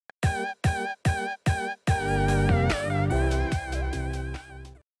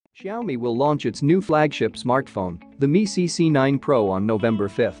Xiaomi will launch its new flagship smartphone, the Mi CC9 Pro, on November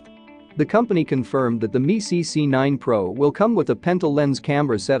 5th. The company confirmed that the Mi CC9 Pro will come with a penta lens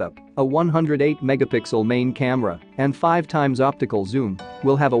camera setup, a 108-megapixel main camera, and 5x optical zoom,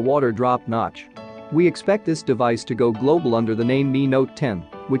 will have a water drop notch. We expect this device to go global under the name Mi Note 10,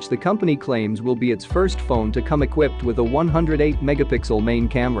 which the company claims will be its first phone to come equipped with a 108-megapixel main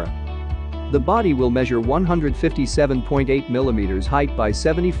camera. The body will measure 157.8mm height by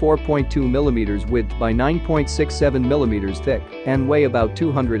 74.2mm width by 9.67mm thick and weigh about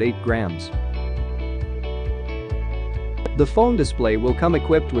 208 grams. The phone display will come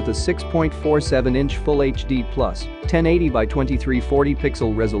equipped with a 6.47-inch Full HD Plus 1080 by 2340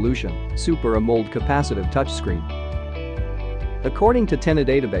 pixel resolution Super AMOLED capacitive touchscreen. According to Tena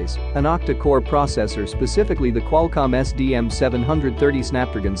database, an octa-core processor, specifically the Qualcomm SDM730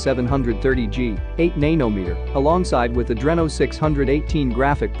 Snapdragon 730G, 8nm, alongside with Adreno 618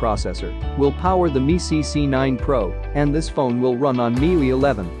 graphic processor, will power the Mi CC9 Pro, and this phone will run on MIUI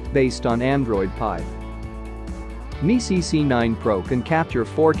 11, based on Android Pie. Mi CC9 Pro can capture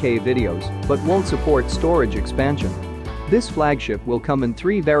 4K videos, but won't support storage expansion. This flagship will come in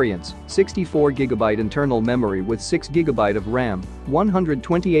three variants: 64GB internal memory with 6GB of RAM,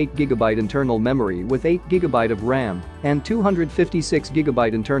 128GB internal memory with 8GB of RAM, and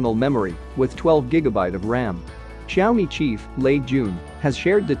 256GB internal memory with 12GB of RAM. Xiaomi chief, Lei Jun, has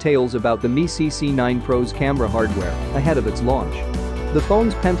shared details about the Mi CC9 Pro's camera hardware ahead of its launch. The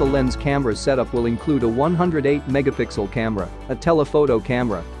phone's penta lens camera setup will include a 108-megapixel camera, a telephoto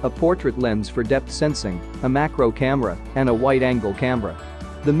camera, a portrait lens for depth sensing, a macro camera, and a wide-angle camera.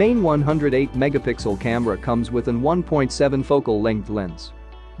 The main 108-megapixel camera comes with an 1.7 focal length lens.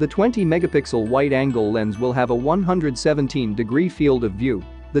 The 20-megapixel wide-angle lens will have a 117-degree field of view.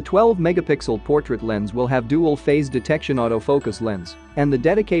 The 12-megapixel portrait lens will have dual-phase detection autofocus lens, and the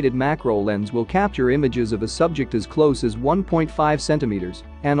dedicated macro lens will capture images of a subject as close as 1.5 centimeters,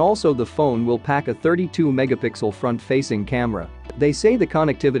 and also the phone will pack a 32-megapixel front-facing camera. They say the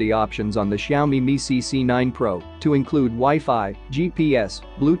connectivity options on the Xiaomi Mi CC9 Pro to include Wi-Fi, GPS,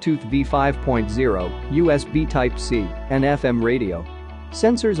 Bluetooth V5.0, USB Type-C, and FM radio.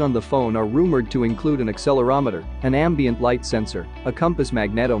 Sensors on the phone are rumored to include an accelerometer, an ambient light sensor, a compass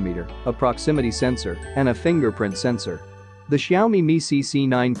magnetometer, a proximity sensor, and a fingerprint sensor. The Xiaomi Mi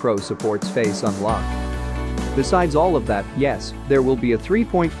CC9 Pro supports Face Unlock. Besides all of that, yes, there will be a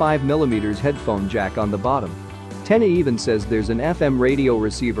 3.5mm headphone jack on the bottom. Tena even says there's an FM radio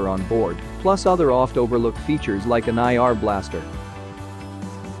receiver on board, plus other oft-overlooked features like an IR blaster.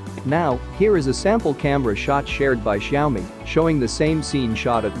 Now, here is a sample camera shot shared by Xiaomi, showing the same scene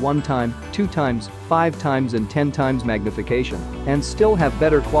shot at 1x, 2x, 5x and 10x magnification, and still have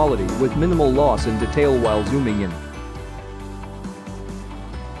better quality with minimal loss in detail while zooming in.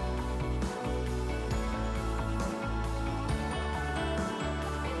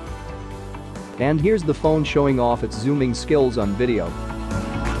 And here's the phone showing off its zooming skills on video.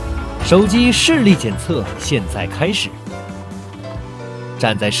 手机视力检测现在开始。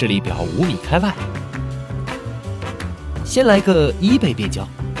 站在视力表5米开外，先来个1倍变焦，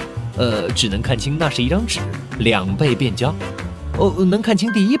只能看清那是一张纸。2倍变焦，能看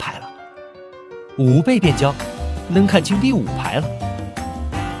清第1排了。5倍变焦，能看清第5排了。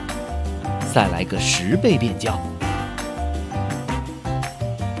再来个10倍变焦，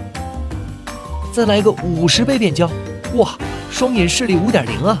再来个50倍变焦，哇，双眼视力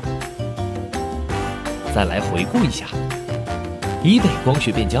5.0啊！再来回顾一下。 1倍光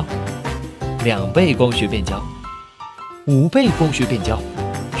学变焦，2倍光学变焦，5倍光学变焦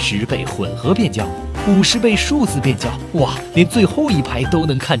，10倍混合变焦，50倍数字变焦，哇，连最后1排都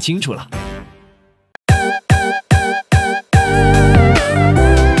能看清楚了。